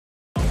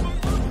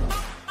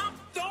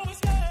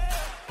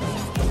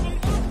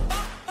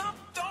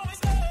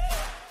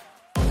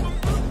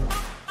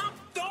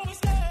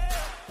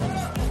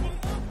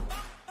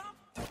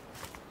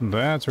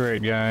That's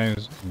right,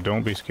 guys.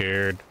 Don't be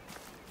scared.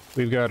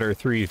 We've got our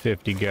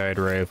 350 guide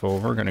rifle.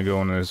 We're gonna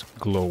go in this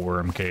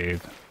glowworm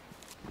cave.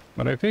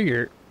 But I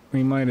figure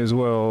we might as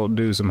well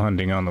do some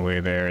hunting on the way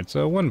there. It's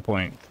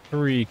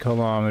 1.3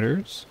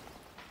 kilometers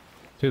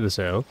to the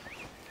south.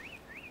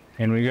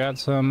 And we got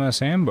some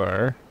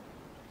sandbar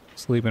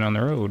sleeping on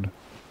the road.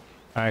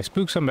 I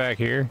spooked some back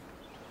here.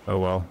 Oh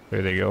well,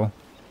 there they go.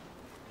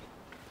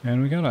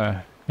 And we got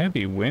a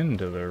heavy wind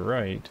to the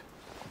right.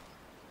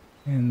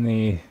 And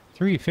the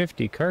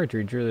 350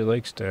 cartridge really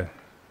likes to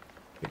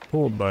get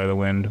pulled by the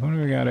wind. What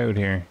do we got out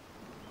here?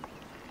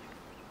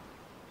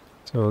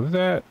 So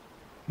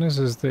this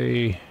is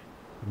the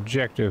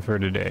objective for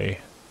today.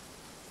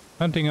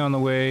 Hunting on the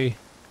way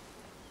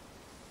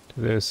to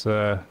this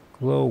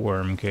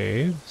glowworm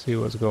cave. See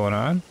what's going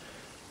on.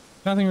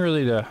 Nothing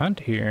really to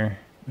hunt here.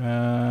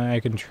 I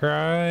can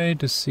try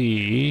to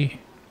see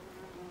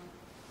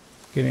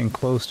getting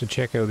close to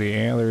check out the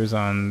antlers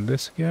on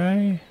this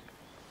guy.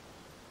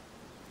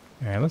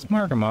 Alright, let's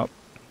mark them up.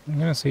 I'm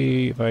gonna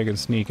see if I can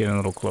sneak in a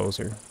little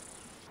closer.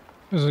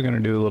 This is gonna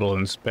do a little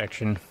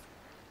inspection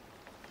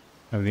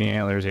of the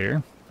antlers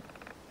here.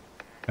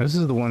 This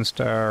is the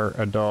 1-star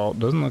adult.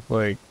 Doesn't look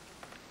like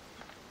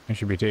I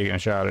should be taking a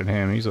shot at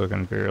him. He's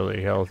looking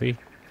fairly healthy.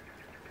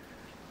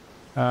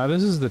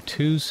 This is the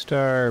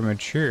 2-star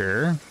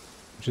mature,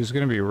 which is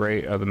gonna be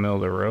right out the middle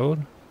of the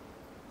road.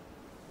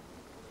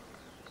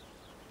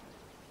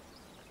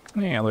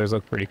 The antlers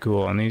look pretty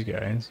cool on these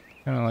guys.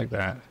 Kinda like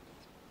that.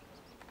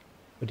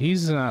 But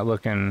he's not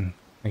looking,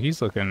 like he's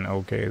looking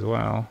okay as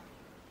well.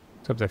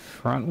 Except the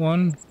front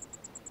one.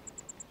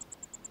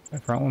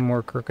 That front one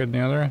more crooked than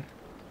the other.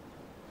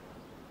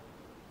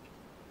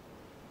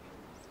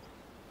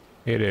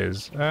 It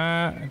is.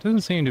 It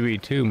doesn't seem to be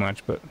too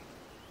much, but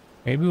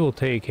maybe we'll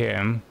take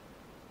him.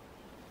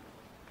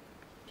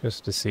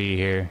 Just to see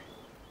here.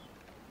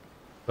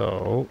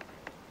 So,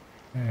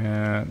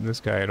 this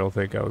guy I don't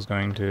think I was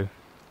going to,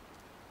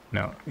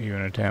 no,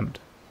 even attempt.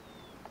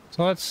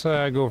 So let's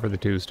go for the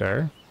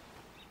 2-star.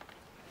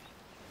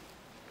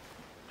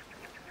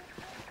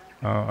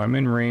 I'm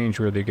in range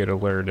where they get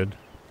alerted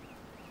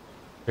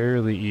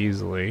fairly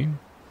easily.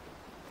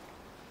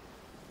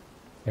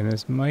 And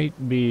this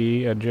might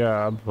be a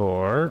job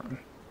for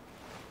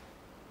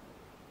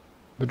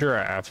the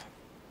giraffe.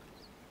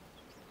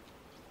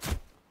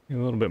 A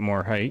little bit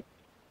more height.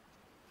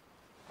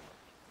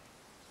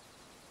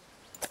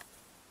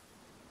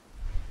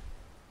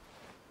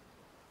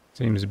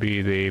 Seems to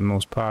be the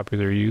most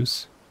popular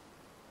use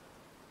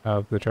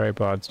of the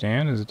tripod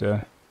stand, is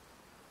to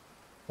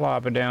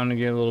flop it down to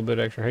get a little bit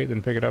extra height,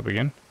 then pick it up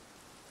again.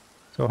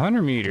 So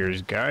 100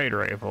 meters guide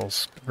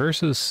rifles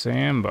versus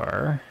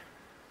sandbar.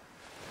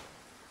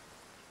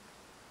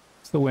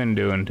 What's the wind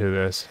doing to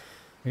this?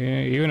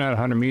 Yeah, even at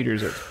 100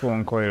 meters it's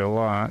pulling quite a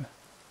lot.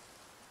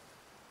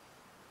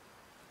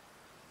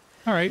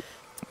 Alright.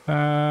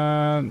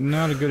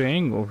 Not a good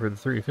angle for the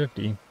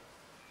 350.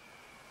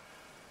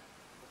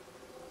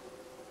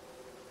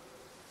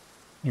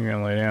 You're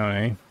gonna lay down,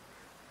 eh?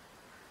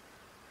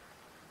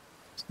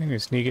 Just think we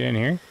sneak it in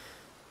here.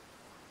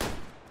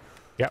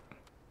 Yep.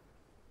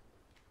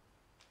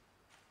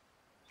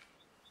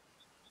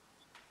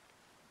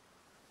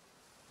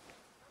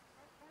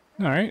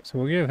 Alright, so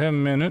we'll give him a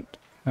minute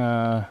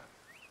to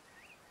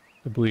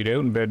bleed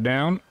out and bed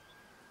down.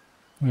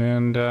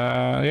 And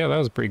yeah, that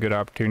was a pretty good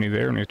opportunity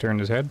there when he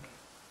turned his head.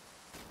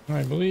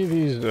 I believe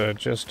he's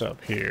just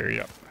up here,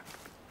 yep.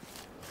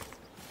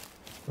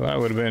 Well, that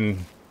would have been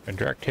a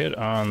direct hit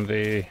on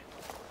the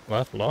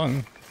left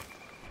lung.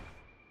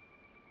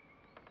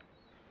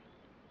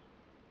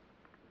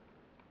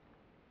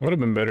 Would have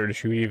been better to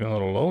shoot even a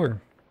little lower.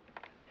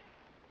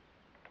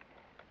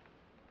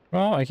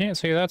 Well, I can't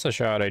say that's a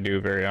shot I do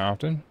very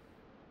often.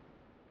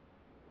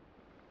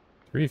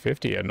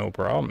 350 had no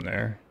problem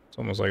there. It's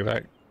almost like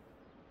that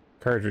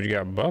cartridge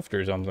got buffed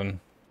or something.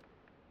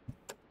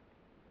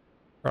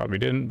 Probably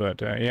didn't,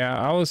 but yeah,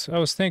 I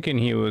was thinking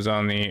he was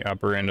on the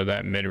upper end of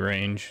that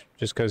mid-range,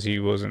 just because he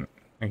wasn't,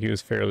 like he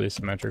was fairly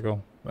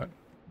symmetrical, but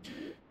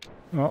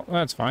well,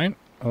 that's fine.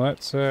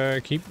 Let's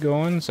keep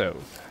going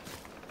south.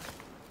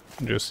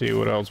 Just see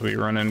what else we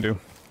run into.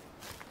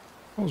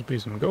 Supposed to be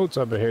some goats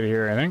up ahead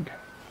here, I think.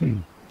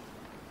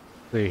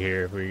 See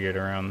here if we get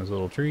around this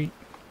little tree.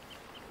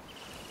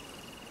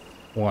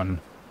 One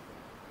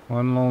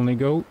lonely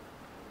goat,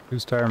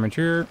 2-star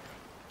mature.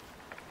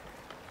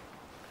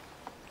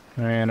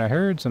 And I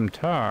heard some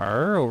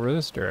tar over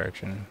this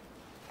direction.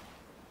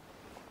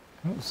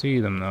 I don't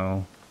see them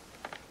though.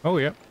 Oh,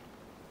 yep.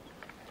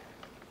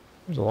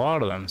 There's a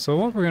lot of them. So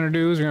what we're going to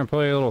do is we're going to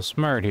play a little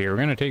smart here. We're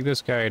going to take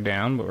this guy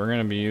down, but we're going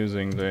to be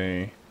using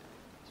the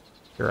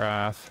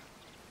giraffe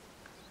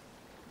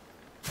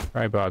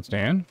tripod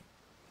stand.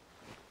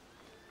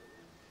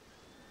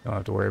 Don't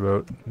have to worry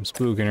about him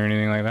spooking or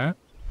anything like that.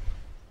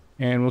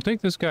 And we'll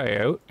take this guy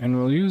out, and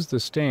we'll use the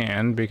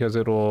stand because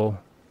it'll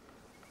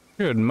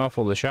should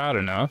muffle the shot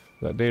enough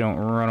that they don't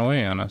run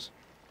away on us.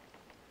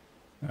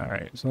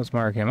 Alright, so let's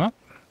mark him up.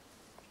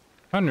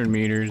 100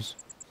 meters.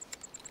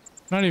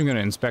 Not even going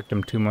to inspect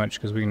them too much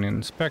because we can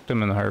inspect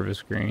them in the harvest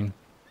screen.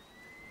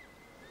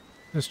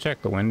 Just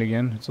check the wind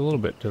again. It's a little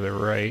bit to the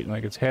right,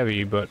 like it's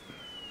heavy, but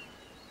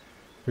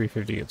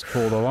 350 gets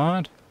pulled a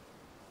lot.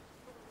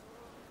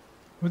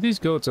 With these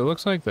goats, it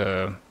looks like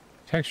the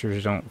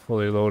textures don't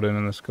fully load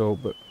in the scope,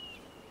 but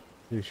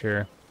pretty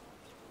sure.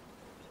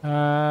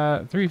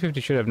 350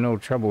 should have no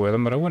trouble with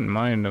them, but I wouldn't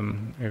mind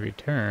them if he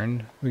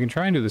turned. We can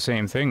try and do the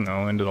same thing,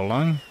 though, into the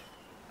lung.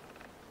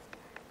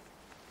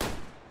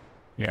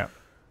 Yeah.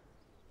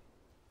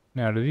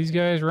 Now, do these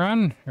guys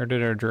run, or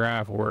did our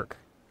giraffe work?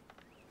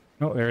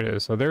 Oh, there it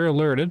is. So they're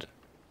alerted.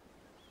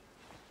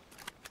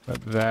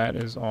 But that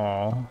is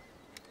all.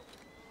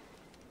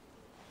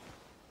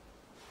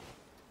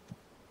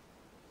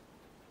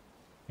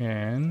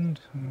 And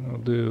what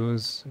we'll do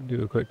is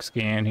do a quick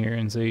scan here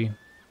and see.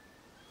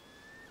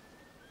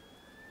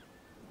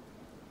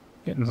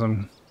 Getting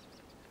some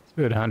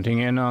good hunting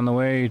in on the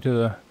way to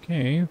the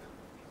cave.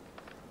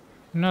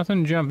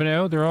 Nothing jumping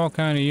out. They're all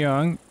kind of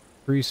young.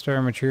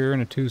 3-star mature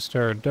and a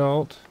 2-star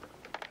adult.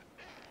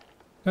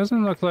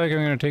 Doesn't look like I'm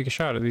going to take a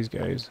shot at these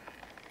guys.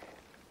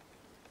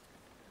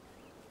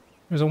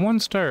 There's a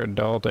 1-star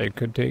adult I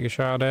could take a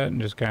shot at and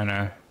just kind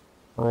of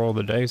roll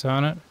the dice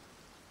on it.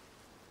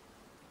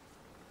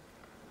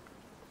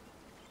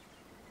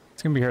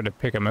 It's going to be hard to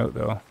pick him out,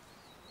 though.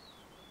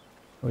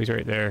 Oh, he's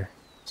right there.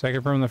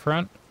 Second from the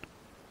front.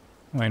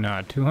 Why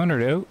not?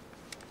 200 out.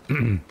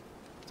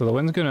 So the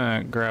wind's going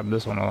to grab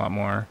this one a lot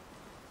more.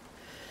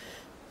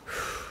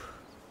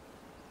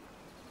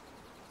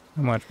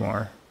 How much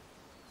more?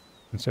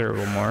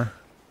 Considerable more.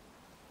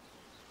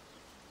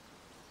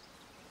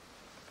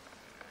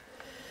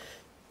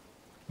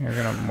 You're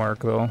gonna mark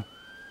though.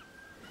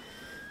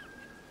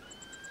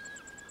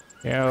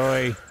 Yeah,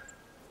 boy.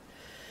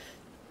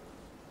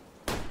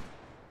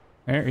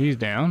 There, he's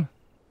down.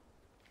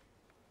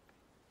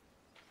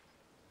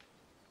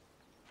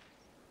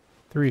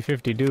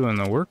 350 doing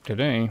the work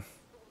today.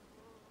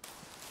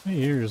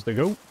 Hey, here's the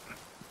goat.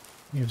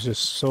 He was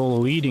just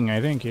solo eating, I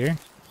think, here.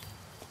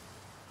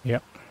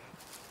 Yep.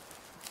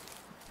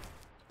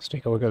 Let's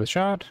take a look at the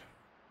shot.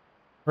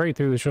 Right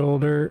through the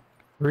shoulder.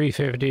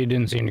 350,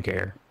 didn't seem to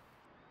care.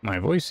 My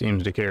voice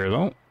seems to care,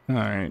 though.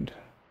 Alright.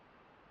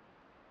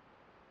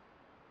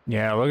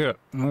 Yeah, look at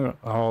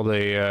all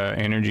the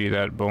energy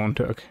that bone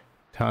took.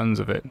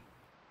 Tons of it.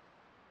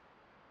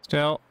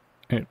 Still,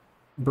 it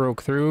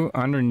broke through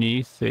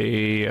underneath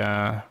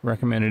the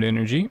recommended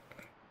energy.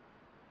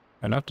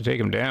 Enough to take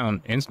him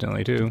down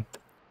instantly, too.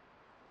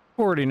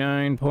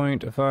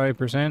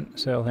 49.5%.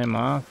 Sell him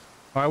off.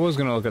 Well, I was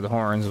going to look at the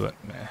horns, but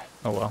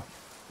oh well.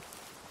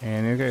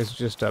 And you guys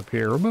just up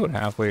here. We're about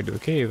halfway to the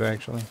cave,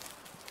 actually.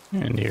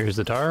 And here's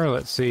the tar.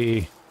 Let's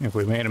see if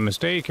we made a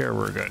mistake or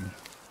we're good.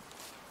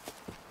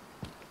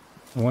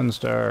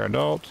 1-star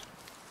adult.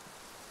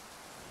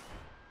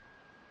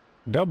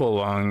 Double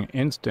lung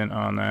instant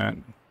on that.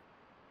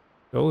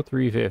 Go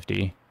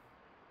 350.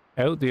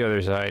 Out the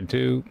other side,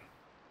 too.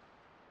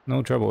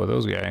 No trouble with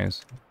those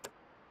guys.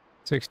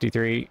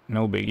 63,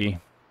 no biggie.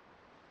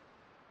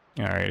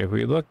 Alright, if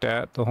we looked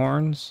at the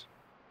horns,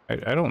 I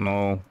don't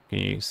know, can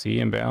you see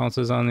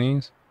imbalances on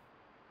these?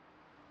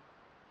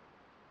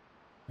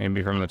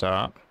 Maybe from the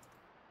top?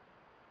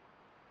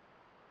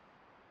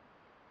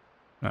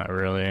 Not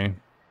really.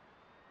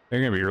 They're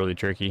gonna be really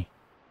tricky.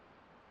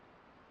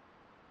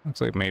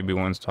 Looks like maybe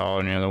one's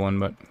taller than the other one,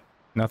 but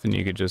nothing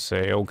you could just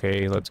say,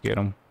 okay, let's get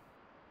them.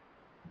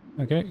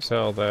 Okay,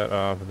 sell that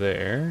off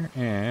there,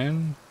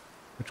 and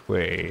which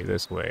way?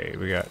 This way.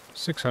 We got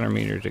 600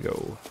 meters to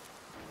go.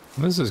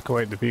 This is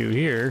quite the view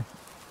here.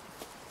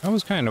 I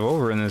was kind of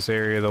over in this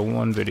area the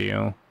one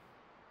video.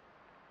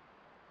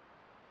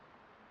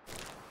 I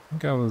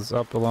think I was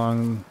up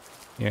along,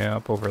 yeah,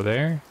 up over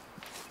there.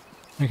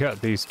 We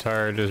got these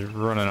tar just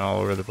running all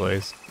over the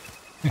place.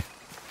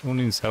 We'll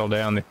need to settle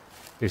down.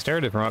 They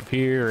started from up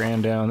here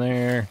and down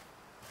there,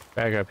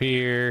 back up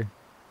here.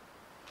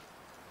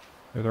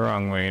 They're the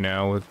wrong way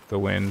now with the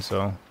wind,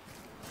 so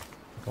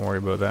don't worry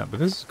about that. But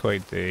this is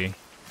quite the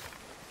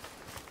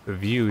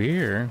view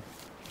here.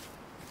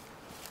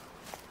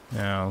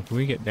 Now, can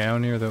we get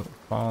down here without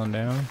falling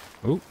down?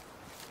 Oop.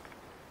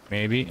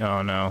 Maybe.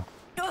 Oh no.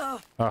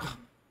 Ugh.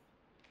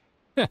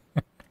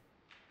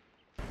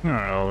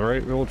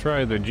 Alright, we'll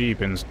try the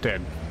Jeep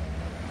instead.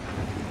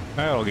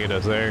 That'll get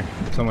us there.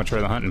 So much for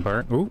the hunting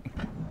part. Ooh.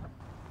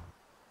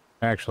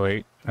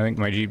 Actually, I think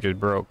my Jeep just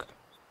broke.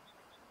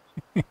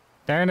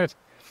 Darn it.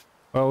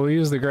 Well, we'll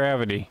use the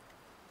gravity.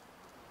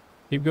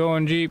 Keep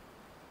going, Jeep.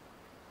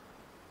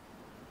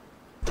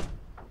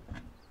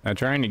 Now,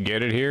 trying to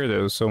get it here,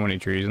 there was so many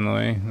trees in the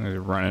way. I was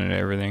running at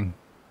everything.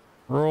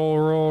 Roll,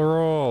 roll,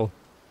 roll.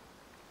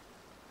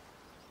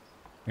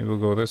 Maybe we'll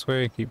go this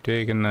way. Keep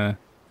taking the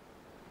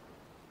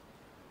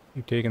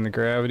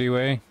gravity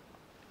way.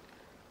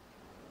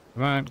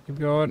 Come on, keep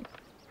going.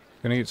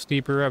 It's gonna get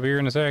steeper up here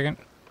in a second.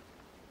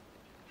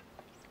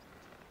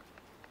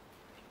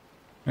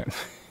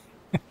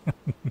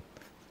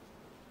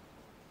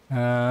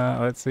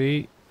 Let's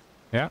see.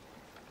 Yeah.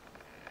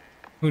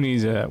 Who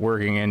needs a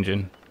working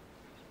engine?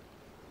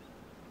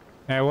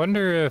 I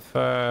wonder if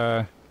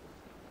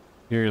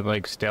you're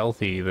like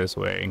stealthy this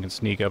way and can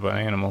sneak up on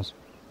animals.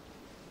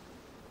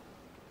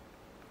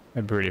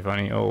 That'd be pretty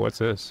funny. Oh, what's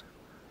this?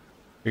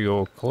 Big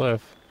old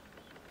cliff.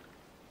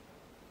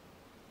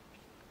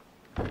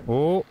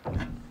 Oh.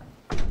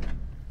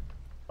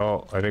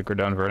 Oh, I think we're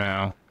done for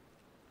now.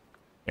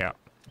 Yeah.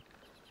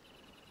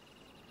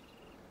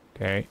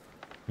 Okay.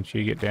 Can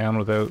she get down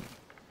without...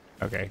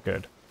 Okay,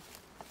 good.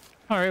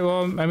 Alright,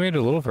 well, I made it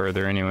a little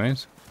further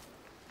anyways.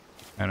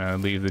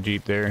 And leave the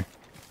Jeep there.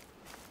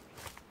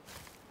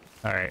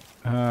 Alright,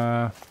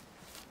 well,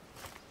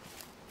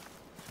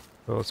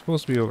 it's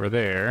supposed to be over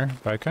there,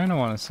 but I kind of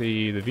want to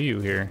see the view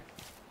here.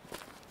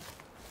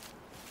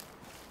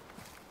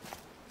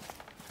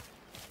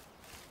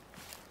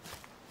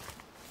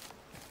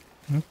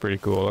 That's pretty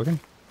cool looking.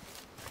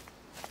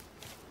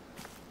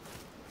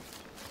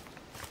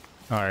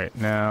 Alright,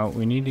 now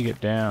we need to get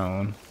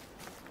down.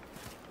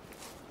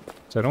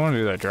 So I don't want to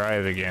do that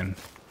drive again.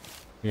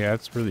 Yeah,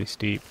 it's really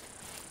steep.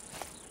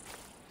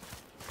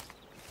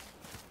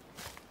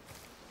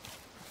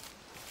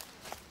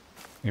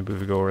 Maybe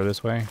we go over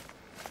this way.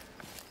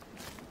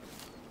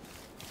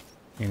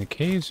 I mean, the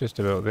cave's just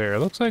about there. It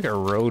looks like a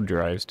road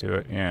drives to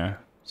it, yeah.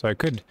 So I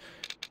could,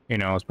 you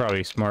know, it's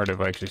probably smart if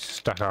I actually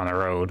stuck on the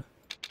road.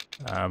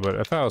 But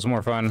I thought it was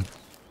more fun,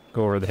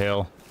 go over the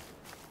hill.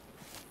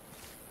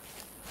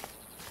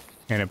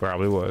 And it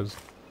probably was.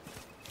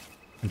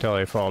 Until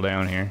I fall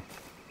down here.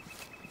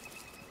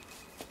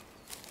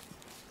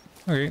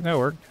 Okay, that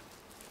worked.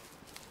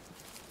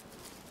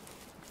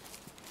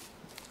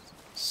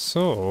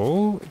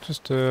 So,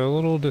 just a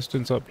little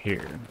distance up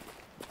here.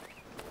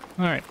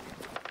 Alright,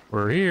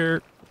 we're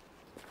here.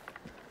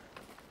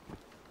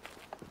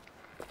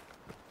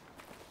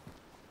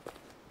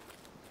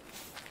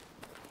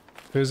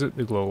 Visit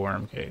the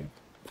GlowWorm cave.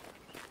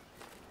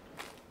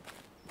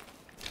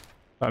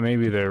 Thought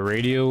maybe the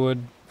radio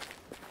would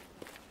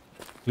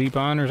leap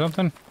on or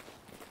something.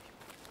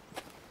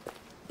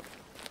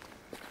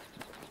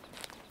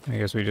 I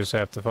guess we just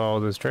have to follow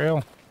this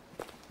trail.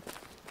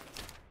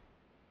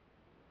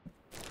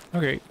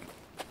 Okay.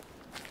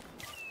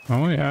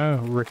 Oh yeah,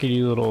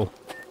 rickety little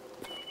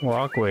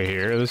walkway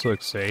here. This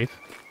looks safe.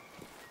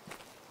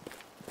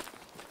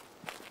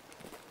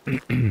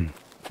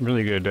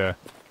 Really good,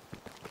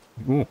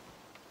 ooh,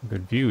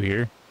 good view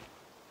here.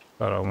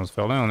 Thought I almost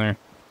fell down there.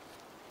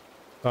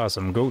 Saw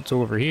some goats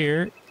over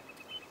here.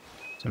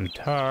 Some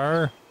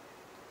tar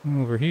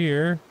over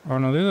here. Oh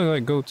no, they look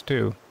like goats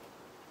too.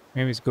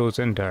 Maybe it's goats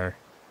and tar.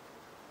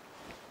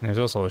 And there's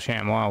also a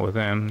chamois with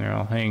them. They're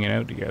all hanging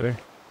out together.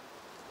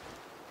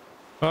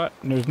 But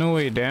there's no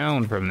way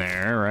down from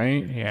there,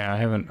 right? Yeah, I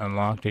haven't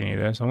unlocked any of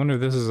this. I wonder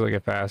if this is like a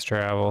fast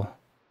travel.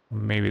 Or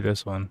maybe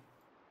this one.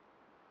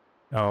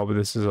 Oh, but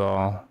this is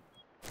all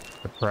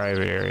the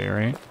private area,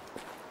 right?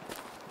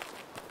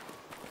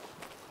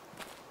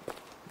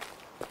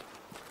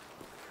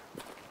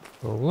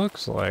 So it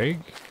looks like...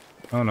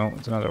 Oh no,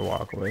 it's another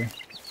walkway.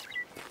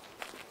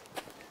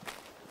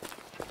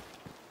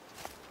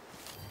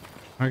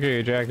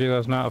 Okay, Jackie,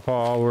 let's not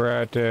fall. We're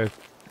at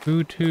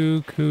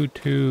Kutu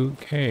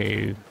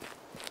Cave.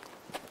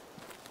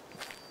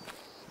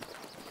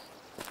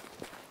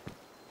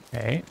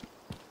 Okay.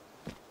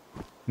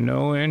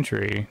 No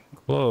entry.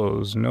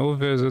 Closed. No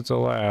visits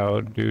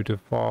allowed due to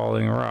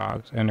falling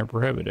rocks and are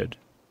prohibited.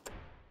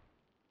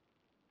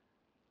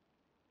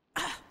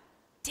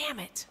 Damn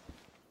it.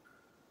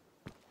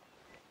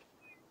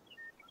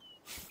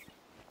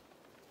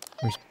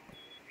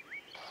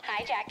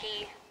 Hi,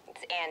 Jackie.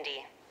 It's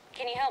Andy.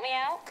 Can you help me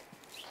out?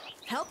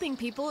 Helping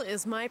people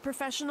is my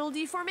professional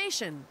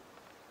deformation.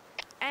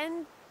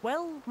 And,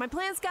 well, my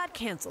plans got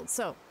canceled,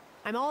 so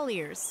I'm all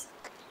ears.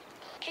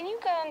 Can you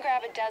go and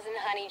grab a dozen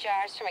honey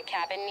jars from a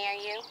cabin near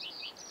you?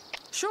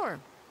 Sure.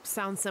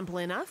 Sounds simple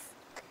enough.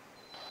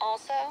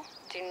 Also,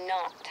 do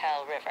not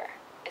tell River.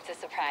 It's a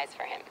surprise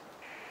for him.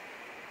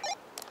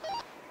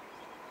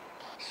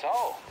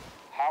 So,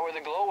 how are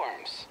the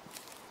glowworms?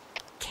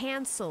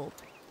 Canceled.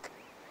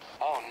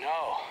 Oh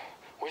no.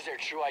 Was their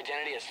true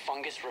identity as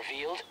fungus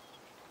revealed?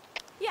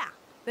 Yeah,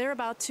 they're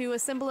about to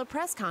assemble a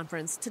press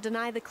conference to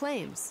deny the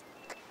claims.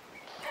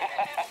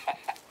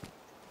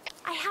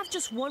 I have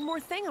just one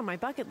more thing on my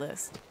bucket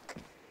list.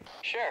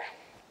 Sure.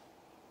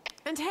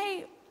 And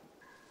hey,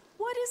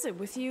 what is it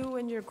with you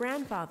and your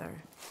grandfather?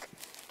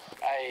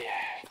 I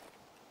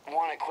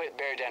want to quit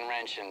Bear Den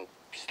Ranch and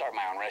start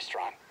my own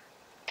restaurant.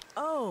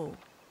 Oh.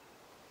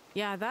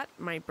 Yeah, that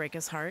might break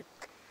his heart.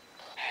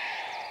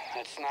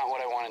 That's not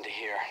what I wanted to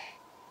hear.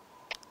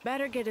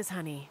 Better get his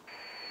honey.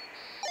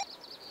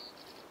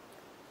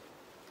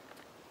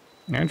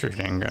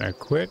 Interesting. Gonna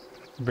quit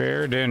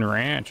Bear Den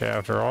Ranch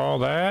after all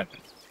that?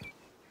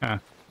 Huh.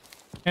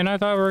 And I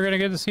thought we were gonna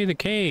get to see the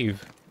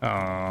cave.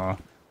 Aw.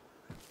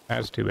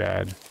 That's too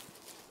bad.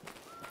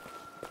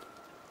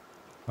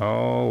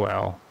 Oh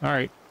well.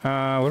 Alright.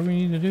 What do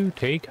we need to do?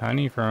 Take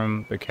honey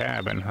from the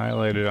cabin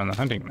highlighted on the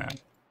hunting map.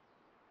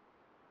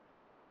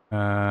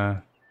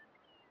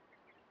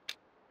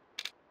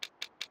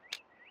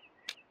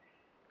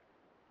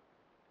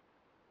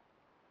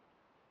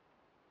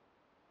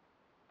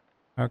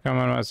 How come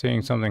I'm not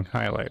seeing something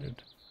highlighted?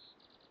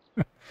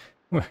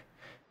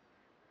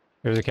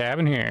 There's a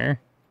cabin here.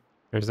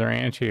 There's the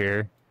ranch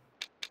here.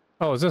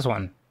 Oh, it's this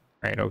one.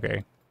 Right,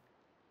 okay.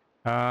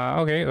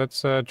 Okay,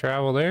 let's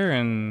travel there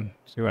and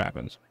see what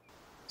happens.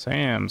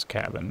 Sam's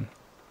cabin.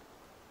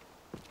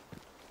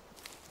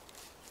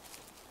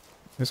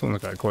 This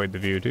one's got quite the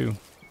view, too.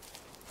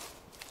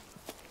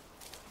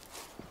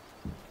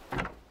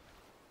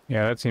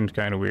 Yeah, that seems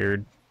kind of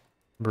weird.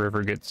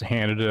 River gets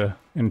handed an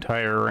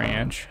entire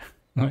ranch.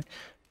 Like,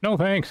 no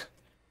thanks.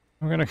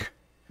 I'm gonna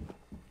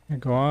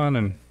go on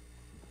and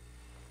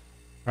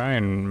try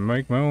and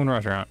make my own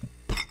restaurant.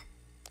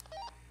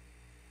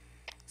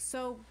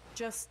 So,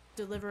 just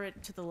deliver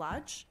it to the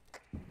lodge?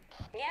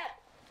 Yeah.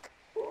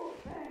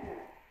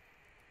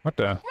 What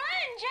the? Run,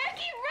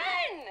 Jackie,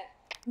 run!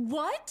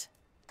 What?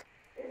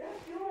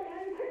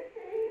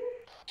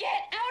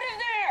 Get out of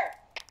there!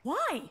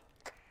 Why?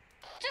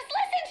 Just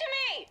listen to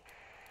me!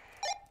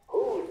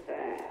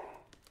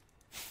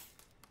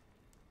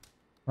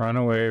 Run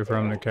away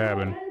from the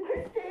cabin.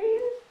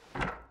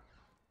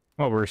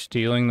 What, we're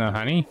stealing the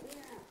honey?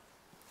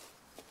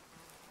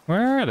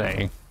 Where are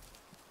they?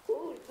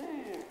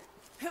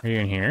 Are you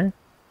in here?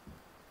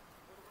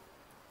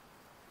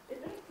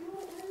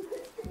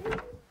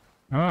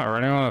 Oh, I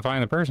really want to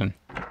find the person.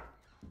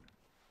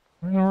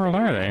 Where in the world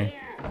are they?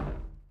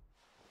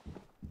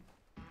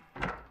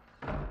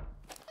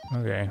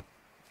 Okay.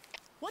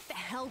 What the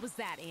hell was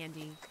that,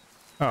 Andy?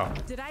 Oh,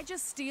 Did I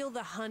just steal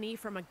the honey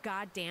from a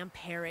goddamn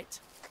parrot?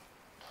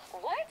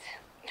 What?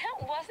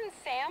 That wasn't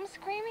Sam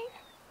screaming?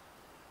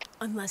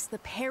 Unless the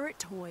parrot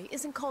toy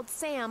isn't called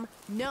Sam,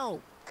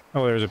 no.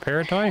 oh, there's a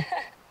parrot toy?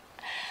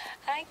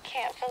 I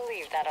can't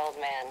believe that old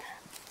man.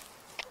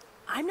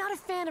 I'm not a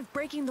fan of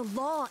breaking the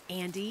law,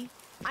 Andy.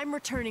 I'm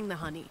returning the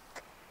honey.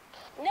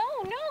 No.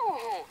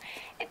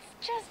 It's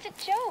just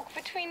a joke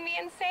between me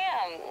and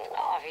Sam,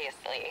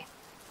 obviously.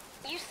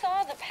 You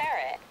saw the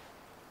parrot.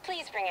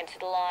 Please bring it to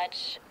the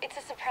lodge. It's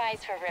a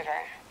surprise for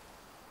River.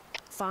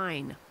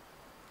 Fine.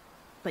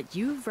 But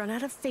you've run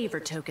out of favor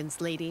tokens,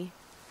 lady.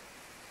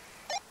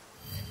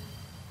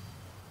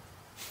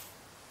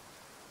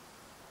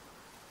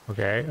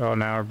 Okay, oh,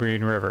 now we're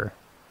breeding River.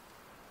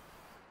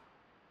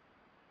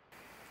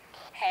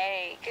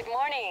 Hey, good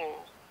morning.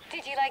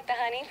 Did you like the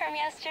honey from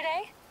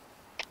yesterday?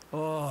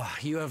 Oh,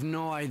 you have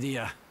no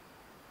idea.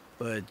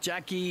 But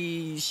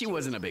Jackie, she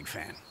wasn't a big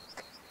fan.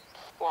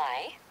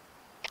 Why?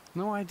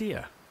 No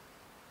idea.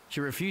 She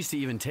refused to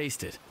even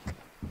taste it.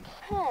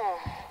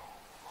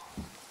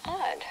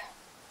 Odd.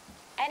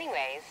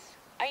 Anyways,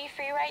 are you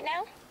free right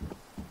now?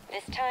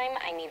 This time,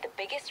 I need the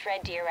biggest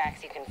red deer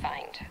racks you can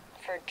find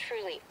for a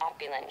truly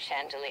opulent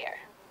chandelier.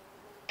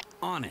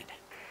 On it.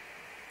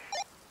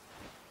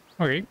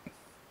 Okay.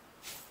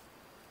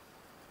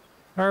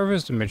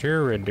 Harvest a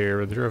mature red deer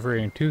with a trophy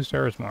rating 2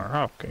 stars more.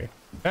 Oh, okay.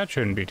 That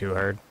shouldn't be too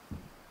hard.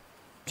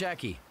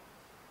 Jackie,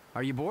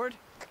 are you bored?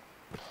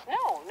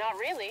 No, not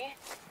really.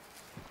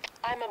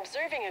 I'm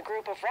observing a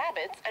group of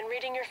rabbits and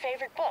reading your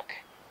favorite book.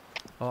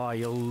 Oh,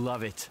 you'll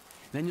love it.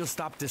 Then you'll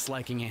stop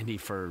disliking Andy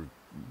for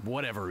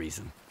whatever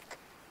reason.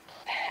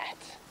 That.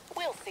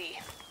 We'll see.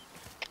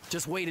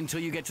 Just wait until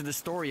you get to the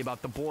story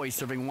about the boy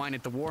serving wine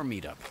at the war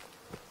meetup.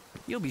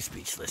 You'll be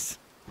speechless.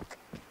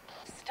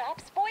 Stop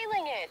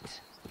spoiling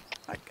it.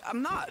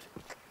 I'm not.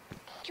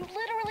 You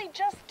literally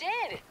just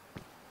did.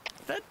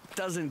 That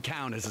doesn't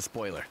count as a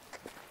spoiler.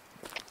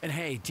 And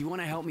hey, do you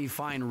want to help me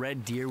find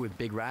red deer with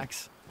big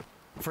racks?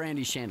 For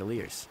Andy's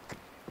chandeliers.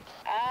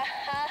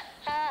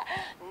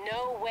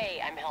 No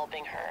way I'm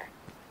helping her.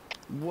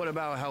 What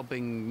about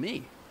helping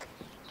me?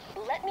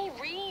 Let me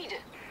read.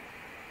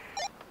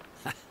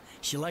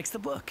 She likes the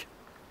book.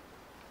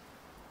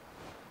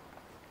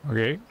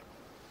 Okay.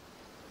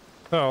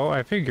 So,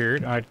 I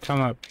figured I'd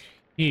come up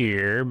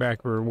here,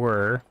 back where we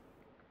were.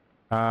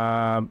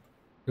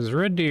 There's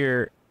red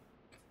deer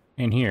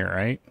in here,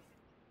 right?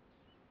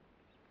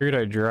 Figured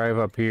I'd drive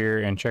up here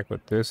and check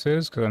what this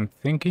is, because I'm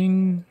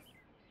thinking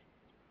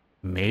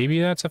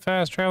maybe that's a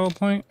fast travel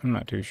point. I'm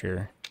not too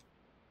sure.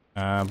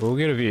 But we'll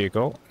get a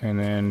vehicle and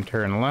then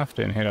turn left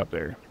and head up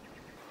there.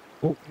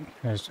 Oh,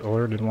 I just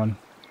ordered one.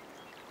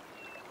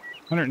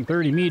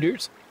 130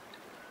 meters.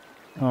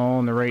 Oh,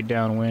 and the right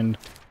downwind.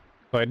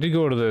 So I did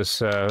go to this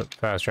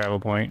fast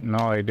travel point, and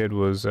all I did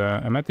was,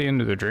 I'm at the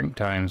end of the drink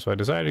time, so I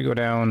decided to go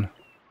down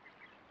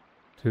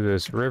to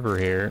this river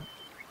here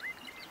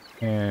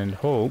in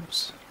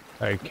hopes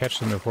I'd catch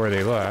them before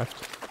they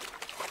left.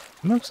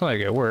 Looks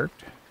like it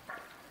worked.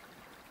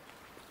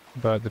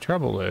 But the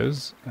trouble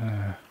is,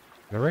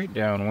 the right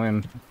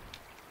downwind.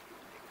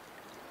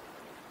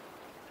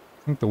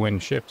 I think the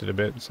wind shifted a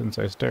bit since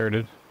I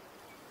started.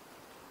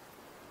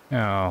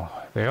 Now,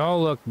 they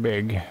all look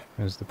big,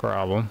 is the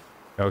problem.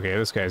 Okay,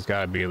 this guy's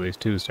got to be at least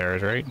 2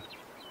 stars, right?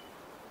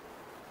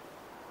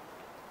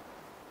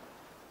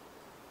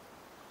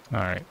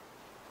 Alright.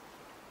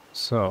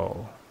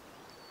 So,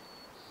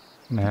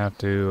 I'm gonna have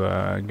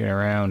to get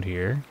around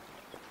here.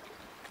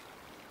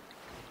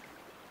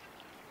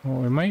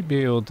 Well, we might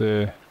be able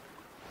to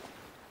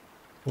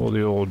Pull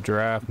the old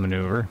draft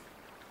maneuver.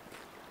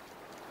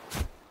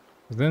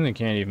 Then they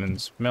can't even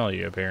smell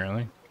you,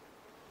 apparently.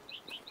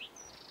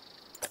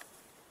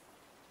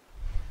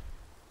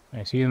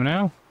 I see them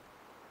now?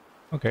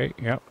 Okay,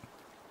 yep.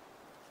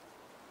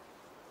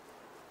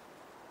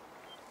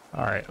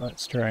 Alright,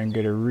 let's try and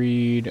get a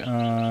read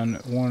on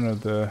one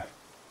of the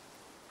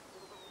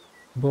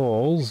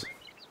bulls.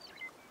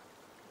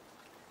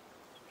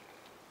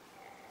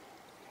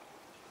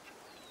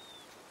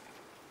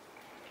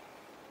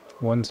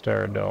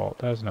 One-star adult,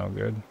 that's no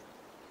good.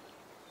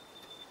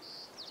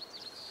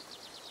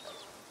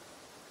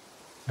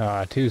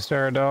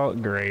 Two-star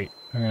adult, great.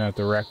 I'm gonna have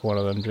to wreck one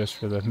of them just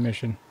for the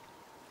mission.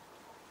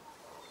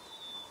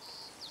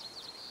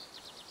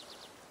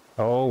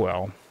 Oh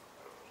well.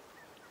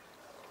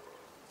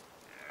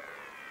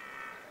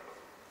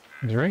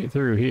 It's right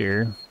through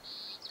here.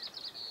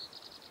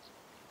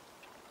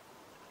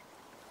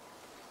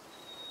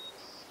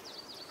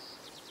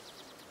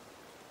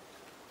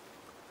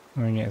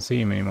 I can't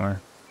see him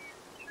anymore.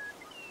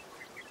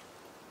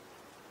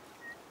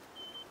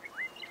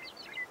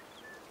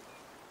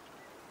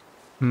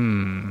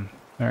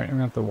 Alright, I'm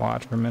gonna have to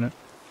watch for a minute.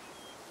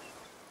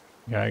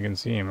 Yeah, I can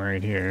see him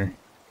right here.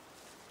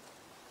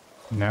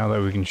 Now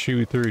that we can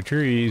shoot through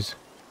trees.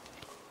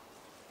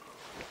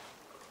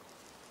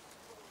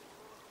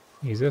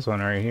 He's this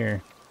one right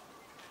here.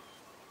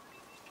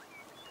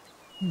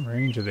 What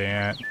range are they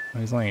at? Oh,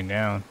 he's laying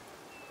down.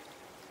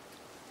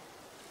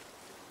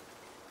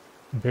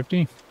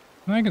 50?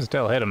 I can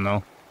still hit him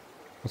though.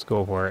 Let's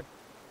go for it.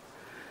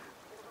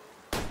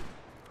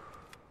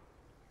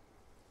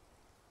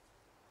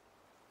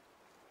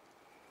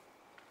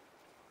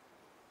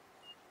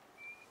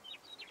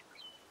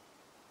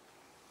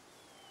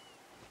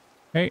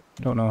 Hey,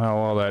 don't know how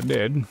well that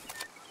did.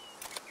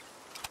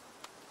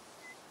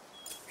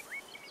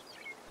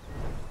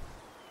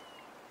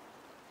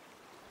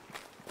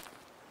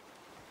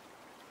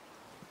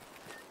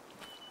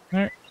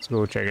 Alright, let's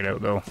go check it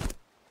out though.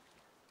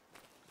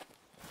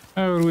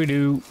 How do we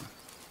do?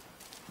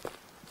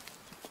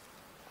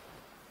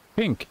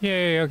 Pink,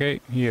 yay,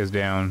 okay, he is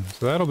down.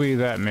 So that'll be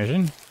that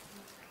mission.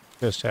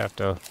 Just have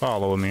to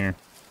follow him here.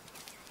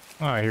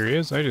 Ah, here he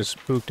is. I just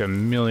spooked a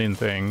million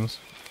things.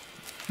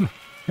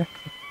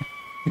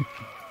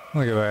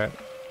 Look at that.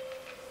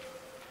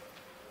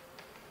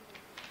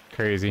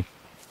 Crazy.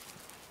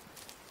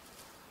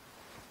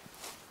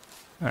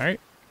 Alright,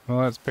 well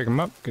let's pick him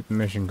up, get the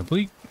mission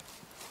complete.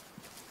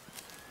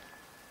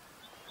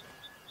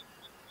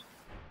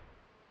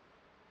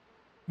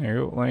 There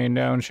you go, laying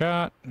down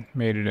shot,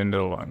 made it into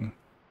the lung.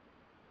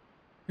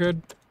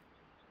 Good.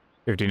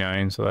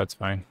 59, so that's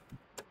fine.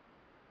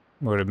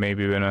 Would have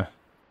maybe been a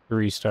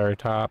 3-star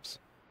tops.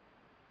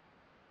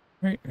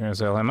 Right, gonna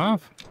sell him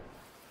off.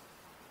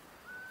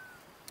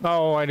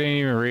 Oh, I didn't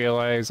even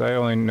realize. I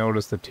only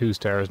noticed the 2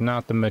 stars,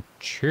 not the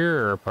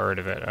mature part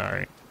of it.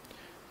 Alright.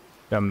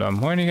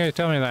 Dum-dum. Why didn't you guys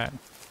tell me that?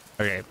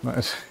 Okay,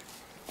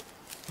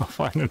 I'll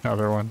find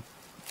another one.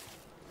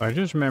 I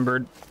just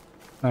remembered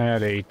I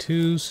had a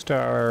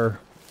 2-star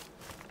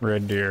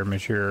red deer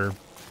mature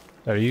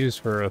that I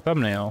used for a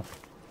thumbnail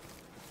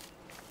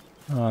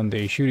on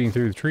the shooting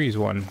through the trees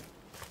one.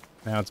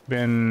 Now it's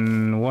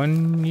been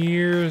 1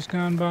 year has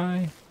gone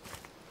by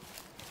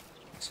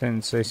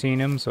since I seen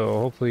him, so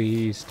hopefully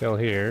he's still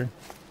here.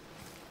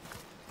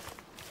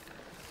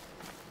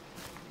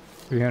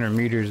 300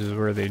 meters is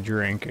where they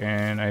drink,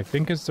 and I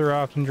think it's their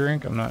often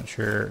drink. I'm not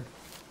sure.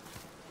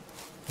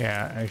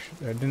 Yeah, I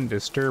didn't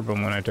disturb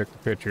them when I took the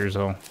pictures,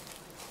 so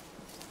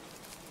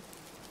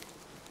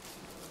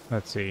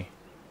let's see.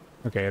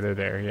 Okay, they're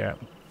there, yeah.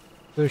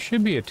 There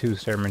should be a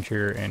 2-star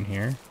mature in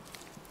here.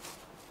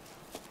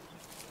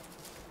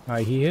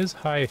 He is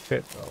high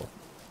fit, though.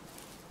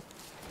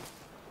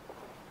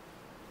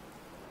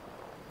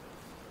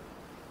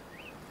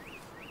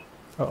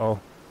 Uh-oh.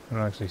 I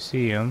don't actually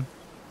see him.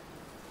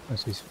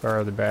 Unless he's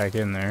farther back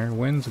in there.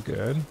 Wind's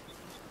good.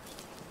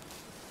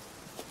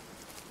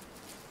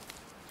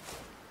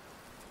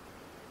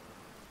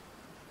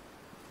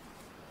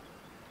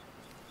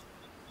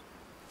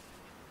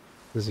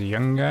 Is this a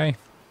young guy?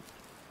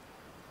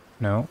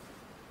 No.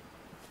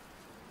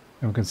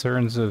 I'm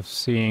concerned of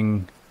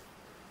seeing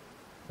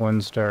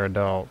 1-star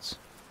adults.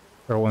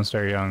 Or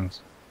 1-star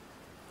youngs.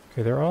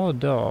 Okay, they're all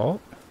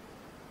adult.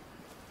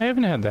 I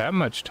haven't had that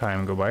much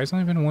time go by. It's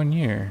only been 1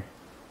 year.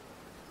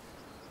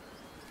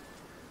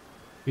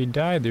 If he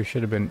died, there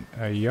should have been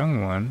a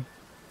young one.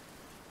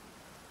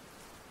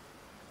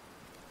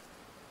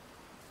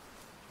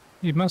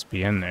 He must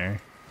be in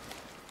there.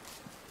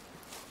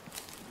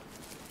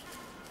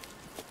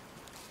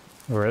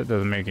 Or it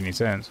doesn't make any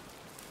sense.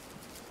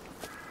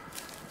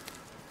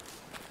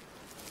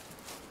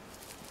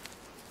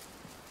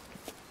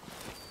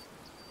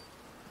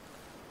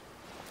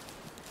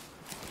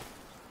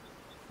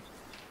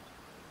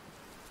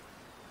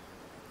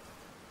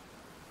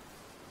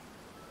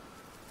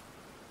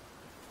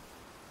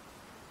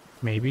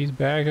 Maybe he's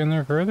back in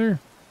there further?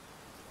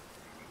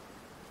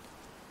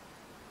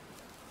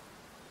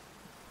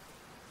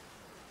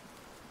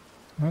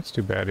 That's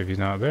too bad if he's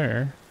not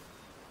there.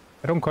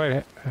 I don't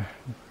quite...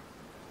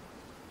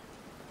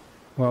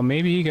 Well,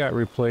 maybe he got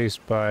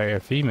replaced by a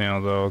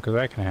female, though, because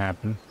that can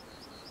happen.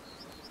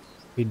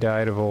 He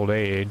died of old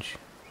age.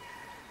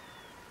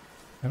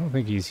 I don't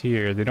think he's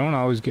here. They don't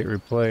always get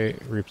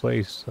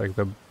replaced. Like,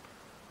 the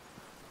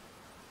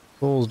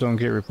bulls don't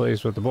get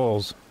replaced with the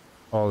bulls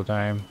all the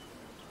time.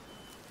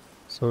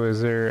 So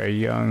is there a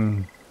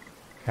young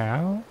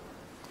cow?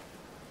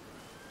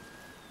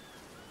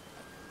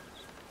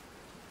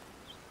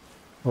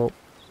 Oh.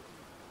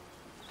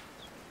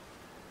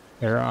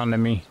 They're on to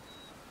me.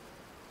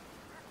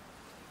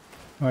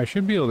 Well, I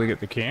should be able to get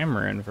the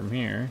camera in from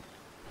here.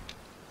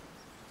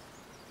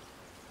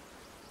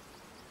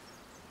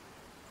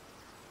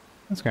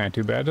 That's kind of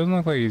too bad. Doesn't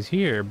look like he's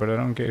here, but I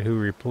don't get who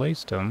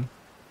replaced him.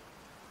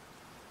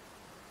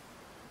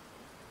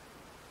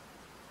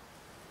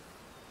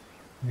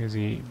 Is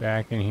he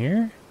back in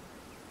here?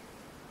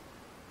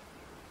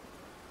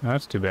 No,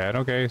 that's too bad.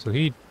 Okay, so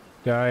he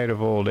died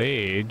of old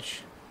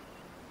age,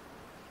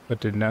 but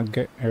did not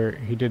get, or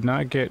he did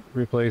not get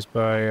replaced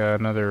by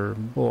another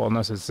bull,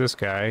 unless it's this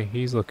guy.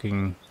 He's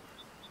looking,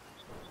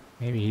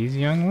 maybe he's a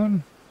young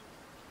one?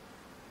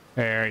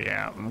 There,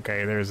 yeah,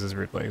 okay, there's his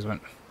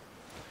replacement.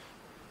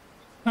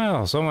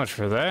 Oh, so much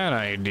for that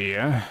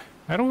idea.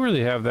 I don't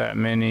really have that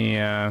many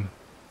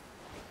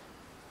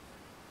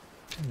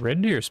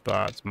red deer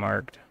spots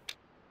marked.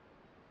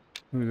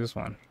 Who's this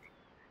one?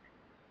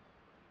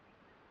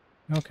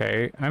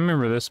 Okay, I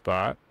remember this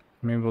spot.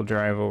 Maybe we'll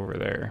drive over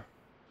there.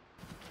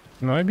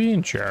 Am I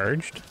being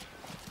charged?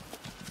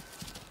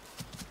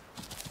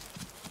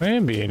 I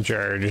am being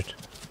charged.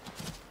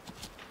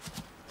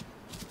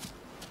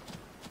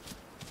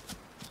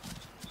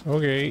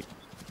 Okay.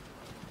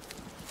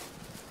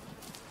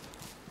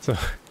 So,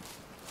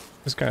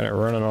 just kind of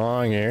running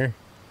along here.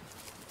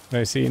 And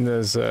I seen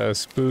this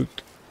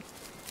spooked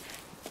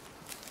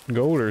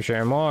goat or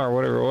chamois or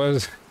whatever it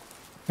was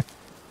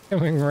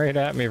coming right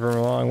at me from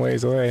a long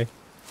ways away.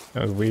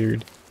 That was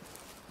weird.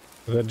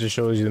 But that just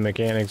shows you the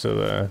mechanics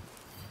of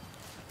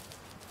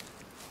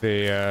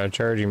the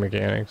charging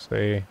mechanics.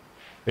 They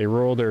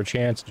roll their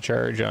chance to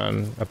charge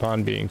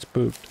upon being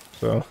spooked.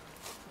 So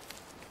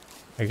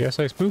I guess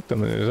I spooked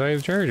them and they decided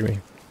to charge me.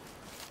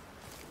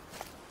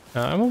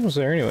 I'm almost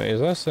there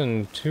anyways. Less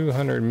than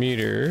 200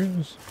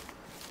 meters.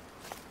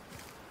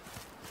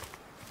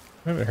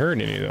 I haven't heard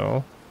any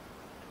though.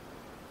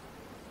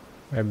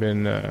 I've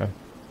been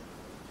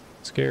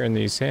scaring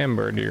these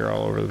sandbar deer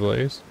all over the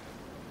place.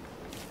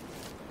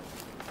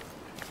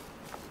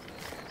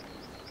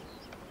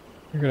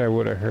 Figured I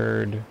would have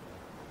heard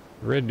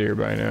red deer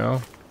by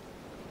now.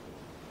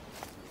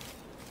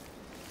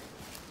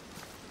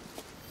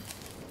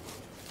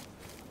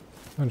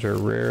 Bunch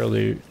of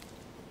rarely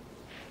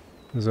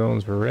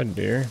zones for red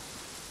deer.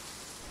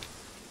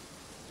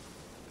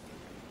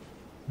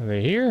 Are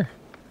they here?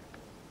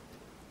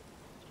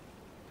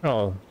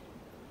 Oh,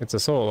 it's a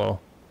solo.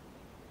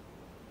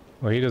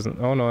 Well, he doesn't...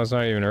 Oh no, it's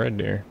not even a red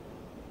deer.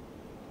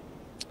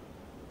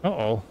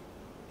 Uh-oh.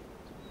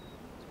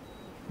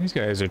 These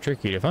guys are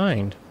tricky to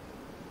find.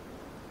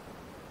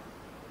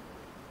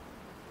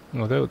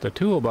 Without the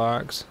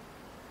toolbox,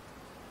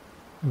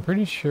 I'm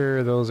pretty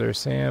sure those are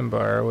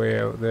sandbar way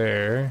out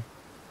there.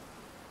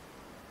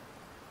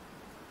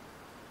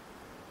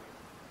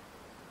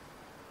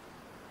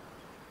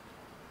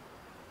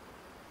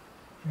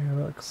 Yeah,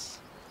 looks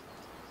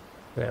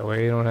that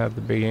way. You don't have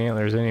the big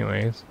antlers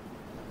anyways.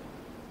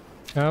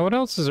 What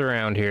else is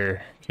around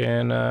here?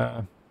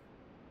 Because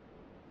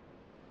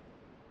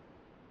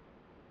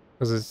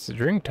it's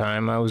drink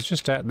time, I was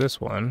just at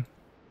this one.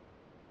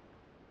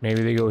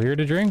 Maybe they go here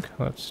to drink?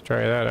 Let's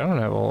try that. I don't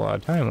have a whole lot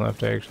of time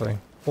left, actually.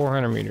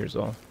 400 meters,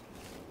 though.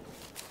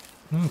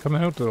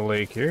 Coming out to the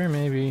lake here,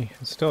 maybe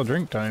it's still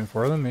drink time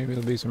for them. Maybe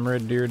there'll be some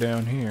red deer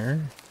down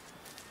here.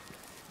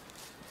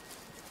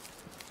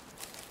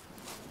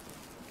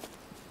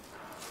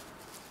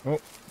 Oh.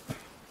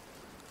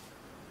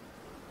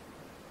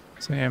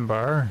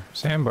 Sandbar.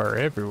 Sandbar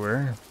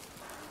everywhere.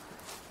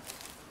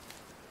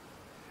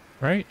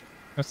 Right?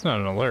 That's not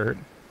an alert.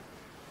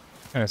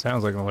 Kinda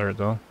sounds like an alert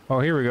though. Oh,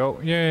 here we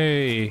go.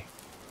 Yay!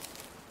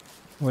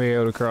 Way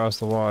out across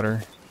the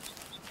water.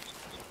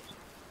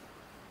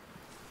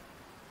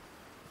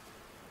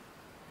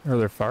 Or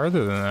they're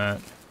farther than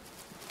that.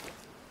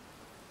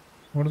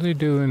 What are they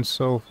doing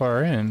so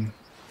far in?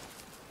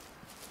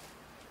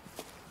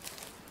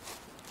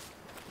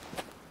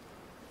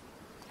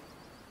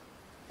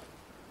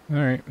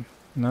 Alright.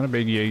 Not a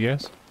biggie, I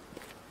guess.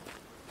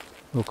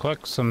 We'll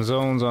collect some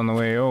zones on the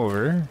way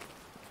over.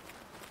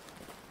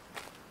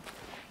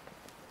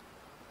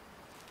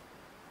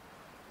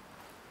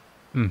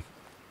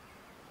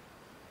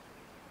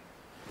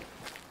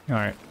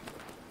 Alright.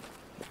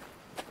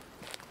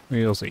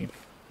 We'll see.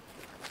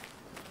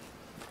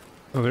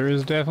 So there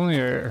is definitely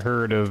a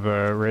herd of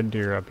red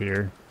deer up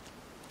here.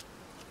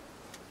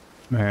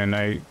 And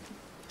I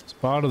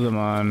spotted them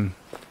on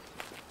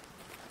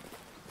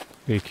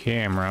the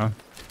camera.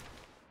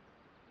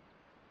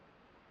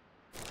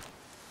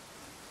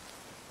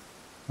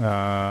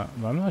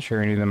 I'm not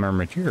sure any of them are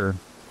mature.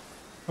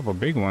 A couple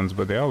big ones,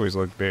 but they always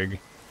look big.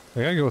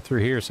 I gotta go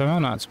through here, somehow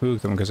not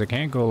spook them, because I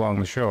can't go along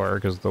the shore,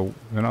 because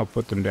then I'll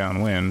put them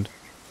downwind.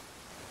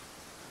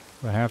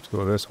 I have to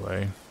go this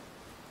way.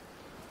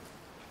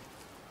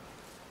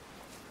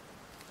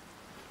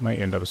 Might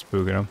end up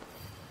spooking them.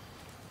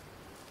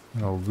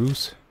 An old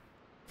goose.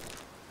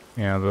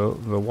 Yeah,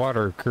 the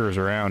water curves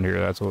around here,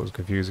 that's what was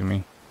confusing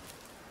me.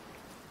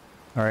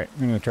 Alright,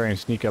 I'm gonna try and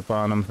sneak up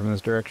on them from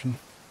this direction.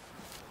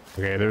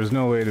 Okay, there's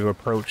no way to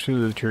approach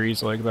through the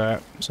trees like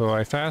that, so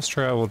I fast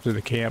traveled to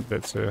the camp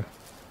that's the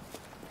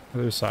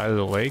other side of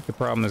the lake. The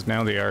problem is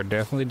now they are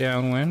definitely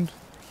downwind.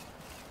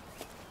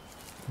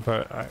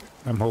 But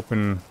I'm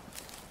hoping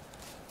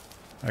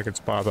I could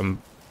spot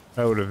them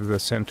out of the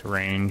scent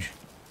range.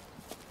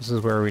 This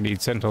is where we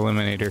need scent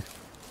eliminator.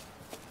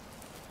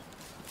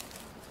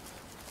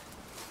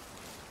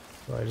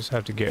 So I just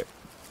have to get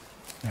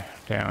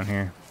down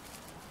here.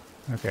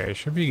 Okay, I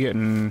should be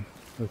getting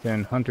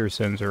within hunter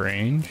sensor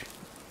range.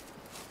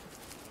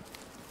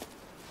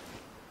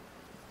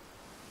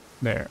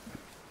 There.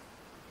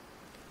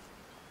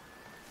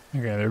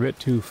 Okay, they're a bit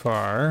too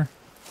far.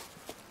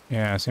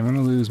 Yeah, so I'm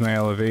gonna lose my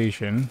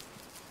elevation.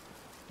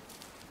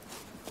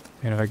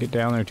 And if I get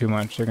down there too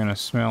much, they're gonna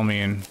smell me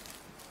and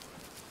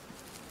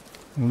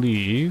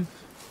leave.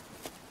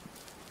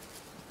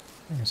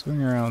 I can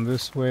swing around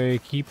this way,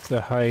 keep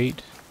the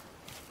height.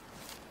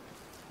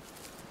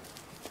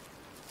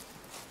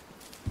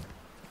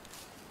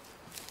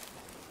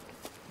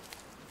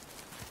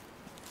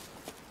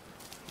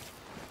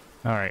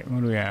 Alright,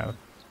 what do we have?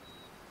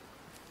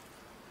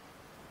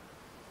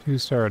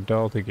 2-star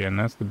adult again,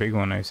 that's the big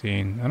one I've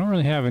seen. I don't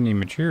really have any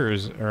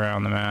matures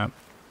around the map.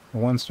 A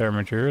 1-star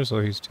mature,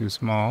 so he's too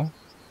small.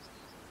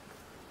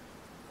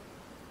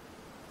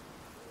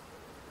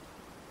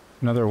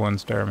 Another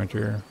 1-star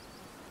mature.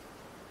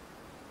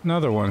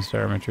 Another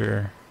 1-star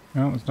mature.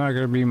 No, it's not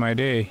gonna be my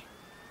day.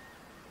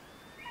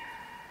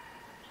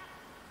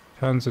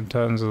 Tons and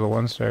tons of the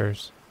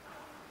 1-stars.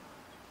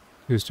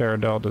 2-star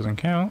adult doesn't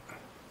count.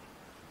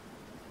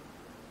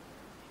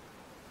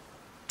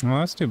 Well,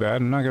 that's too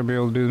bad. I'm not going to be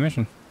able to do the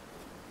mission.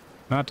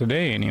 Not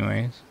today,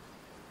 anyways.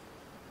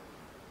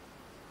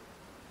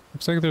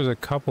 Looks like there's a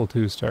couple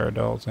 2-star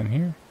adults in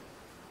here.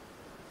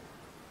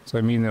 So,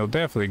 I mean, they'll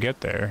definitely get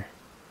there.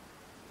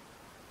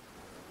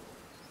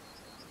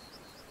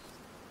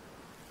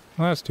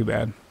 Well, that's too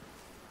bad.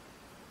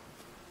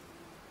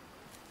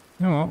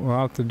 Oh, well, we'll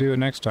have to do it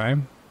next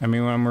time. I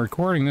mean, when I'm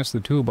recording this, the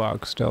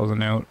toolbox still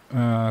isn't out.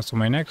 So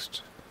my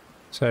next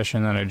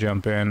session that I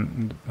jump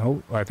in,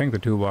 I think the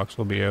toolbox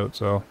will be out,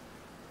 so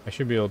I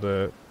should be able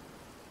to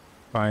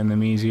find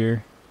them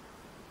easier.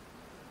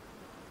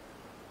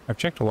 I've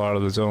checked a lot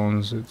of the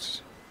zones.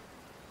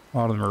 A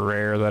lot of them are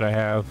rare that I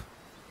have.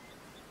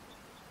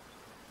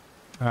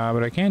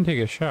 But I can take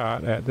a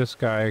shot at this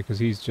guy because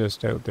he's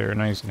just out there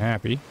nice and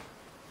happy.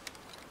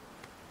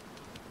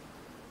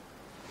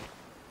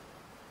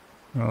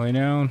 Gonna lay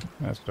down?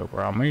 That's no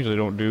problem. I usually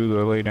don't do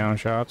the lay down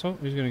shots. Oh,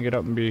 he's gonna get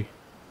up and be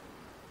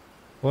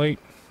late.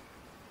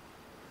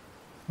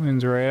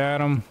 Wind's right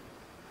at him.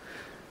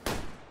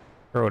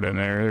 Throw it in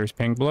there. There's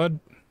pink blood.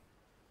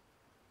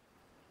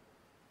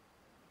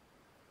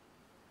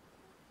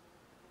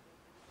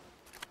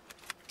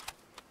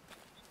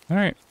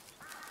 Alright.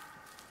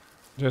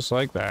 Just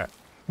like that.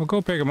 We'll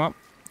go pick him up,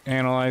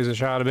 analyze the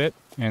shot a bit,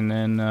 and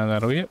then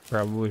that'll be it,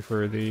 probably,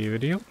 for the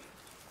video.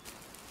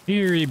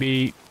 Here he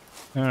be.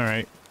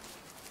 Alright.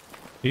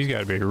 He's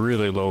got to be a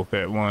really low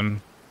fit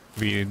one to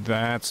be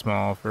that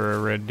small for a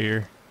red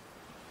deer.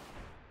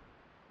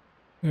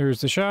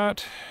 There's the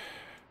shot.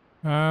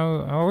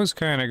 I was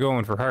kind of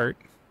going for heart.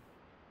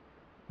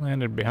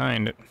 Landed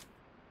behind it.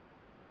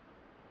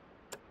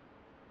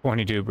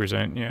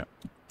 22%, yeah.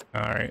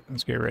 Alright,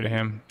 let's get rid of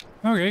him.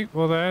 Okay,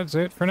 well that's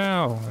it for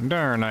now.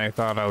 Darn, I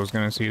thought I was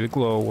going to see the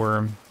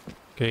glowworm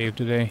cave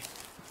today.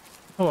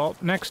 Oh well,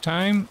 next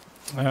time,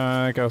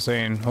 like I was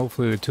saying,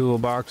 hopefully the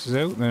toolbox is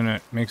out, then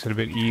it makes it a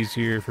bit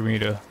easier for me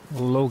to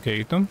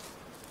locate them.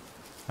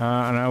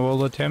 And I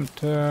will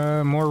attempt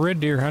more red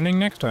deer hunting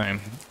next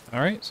time.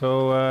 Alright,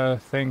 so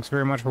thanks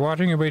very much for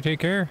watching. Everybody take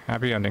care.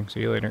 Happy hunting.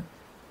 See you later.